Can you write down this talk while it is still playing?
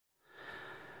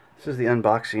This is the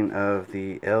unboxing of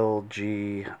the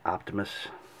LG Optimus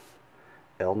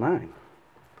L9.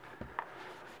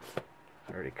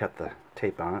 I already cut the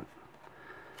tape on it.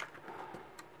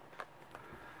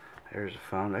 There's the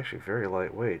phone. Actually very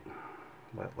lightweight.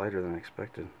 A lot lighter than I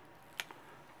expected.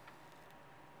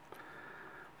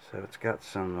 So it's got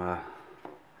some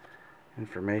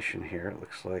information here. It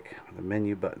looks like the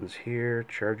menu buttons here,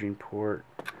 charging port,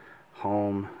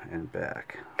 home, and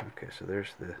back. Okay, so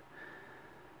there's the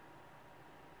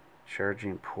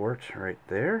charging port right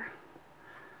there,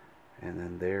 and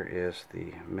then there is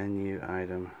the menu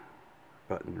item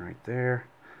button right there,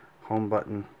 home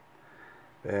button,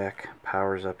 back,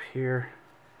 power's up here,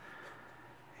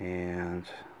 and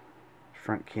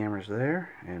front camera's there,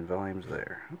 and volume's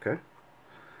there. Okay,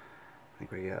 I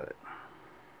think we got it.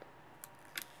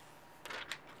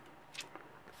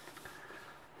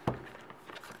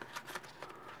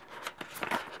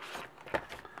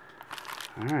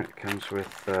 Alright, it comes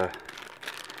with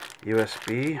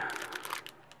USB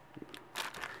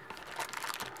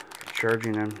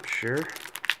charging, I'm sure,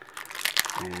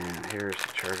 and here's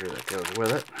the charger that goes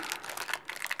with it.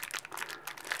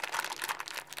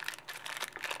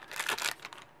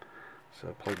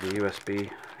 So plug the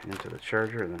USB into the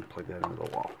charger and then plug that into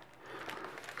the wall.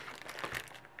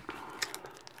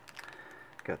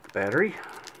 Got the battery.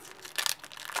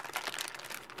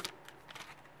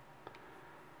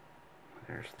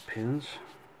 There's the pins,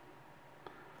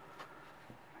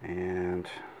 and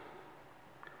of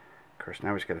course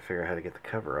now we just got to figure out how to get the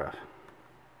cover off.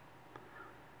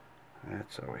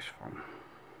 That's always fun.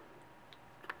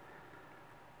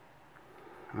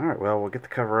 Alright, well, we'll get the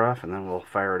cover off and then we'll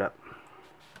fire it up.